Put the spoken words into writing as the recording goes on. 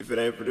If it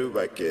ain't produced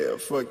by Kel,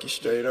 fuck you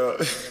straight up.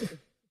 Ski,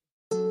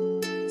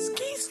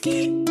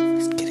 ski.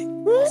 Let's get it.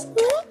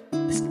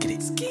 Let's get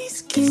it. Ski,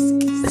 ski.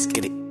 Let's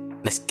get it.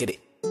 Let's get it.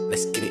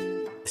 Let's get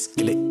it. Let's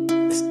get it.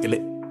 Let's get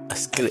it.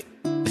 Let's get it.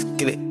 Let's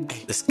get it.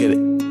 Let's get it.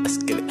 Let's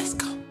get it. Let's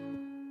go.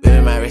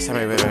 Whipping my wrist,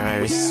 I'm whipping my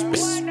wrist.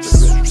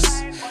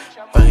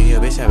 Fucking your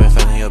bitch, I've been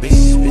fucking your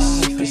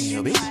bitch. Fucking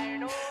your bitch.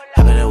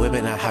 Hopping a whip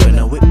and I'm hopping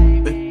a whip.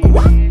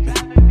 What?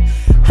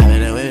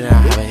 Hopping a whip and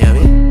I'm hopping your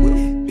bitch.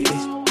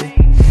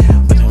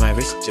 Whipping my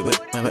wrist to whip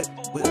my whip.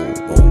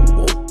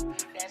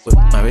 Whip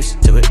my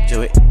wrist to it,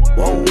 to it.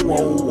 Whoa,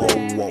 whoa, whoa,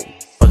 whoa.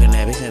 Fucking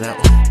that bitch and I.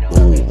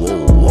 Whoa,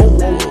 whoa, whoa,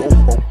 whoa.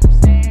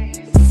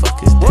 The fuck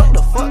is that? What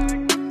the fuck?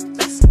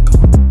 Let's go.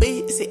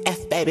 BCF,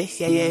 baby.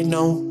 Yeah, you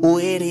know who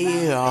it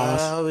is. I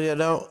hope you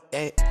don't.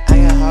 Ay, I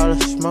got all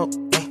the smoke.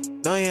 Ay,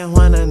 no, you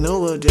wanna know,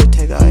 we'll just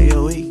take all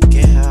your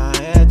weekend. I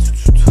had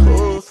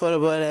two for the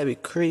boy that be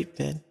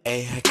creeping.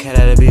 Ay, I cut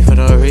out a beat for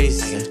no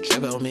reason.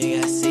 Drip on me,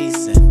 got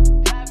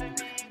season.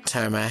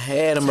 Turn my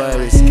head, I'm about to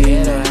be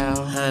scared out.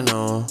 I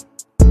know.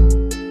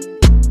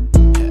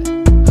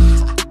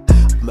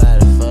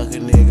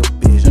 Motherfucking nigga,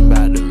 bitch, I'm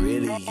about to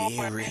really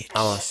get rich.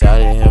 I want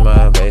shawty in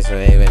my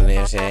basement, even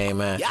if she ain't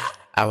mine.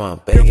 I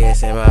want big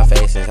ass in my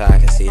face so I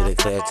can see the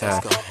clear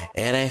time.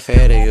 It ain't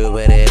fair to you,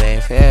 but it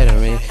ain't fair to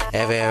me.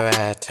 Everywhere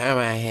I turn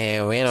my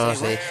head, we don't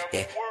see.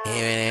 Yeah,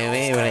 even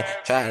if we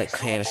try to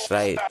clean the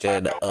slate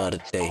just the other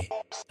day.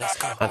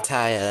 I'm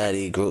tired of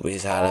these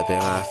groupies all up in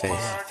my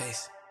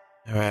face.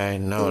 Right,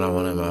 know what I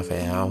want in my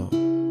face.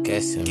 I'm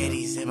guessing.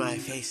 Getty's in my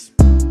face.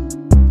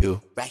 You.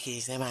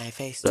 Rackies in my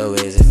face. Low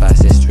is if I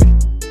history.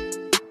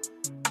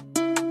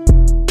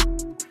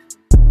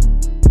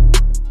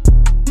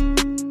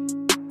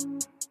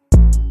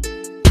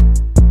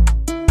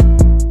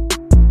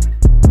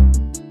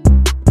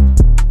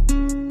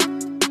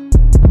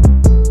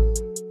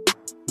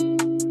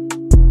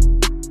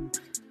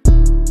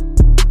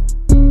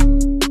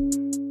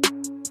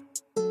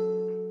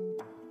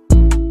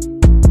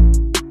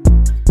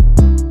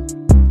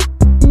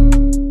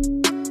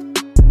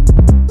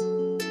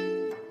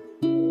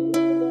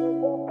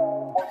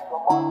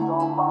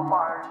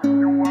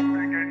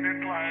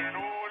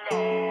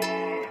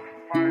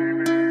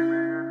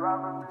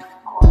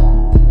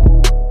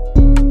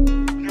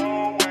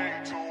 You're way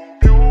too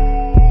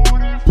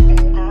beautiful,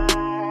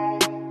 girl.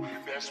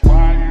 That's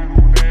why you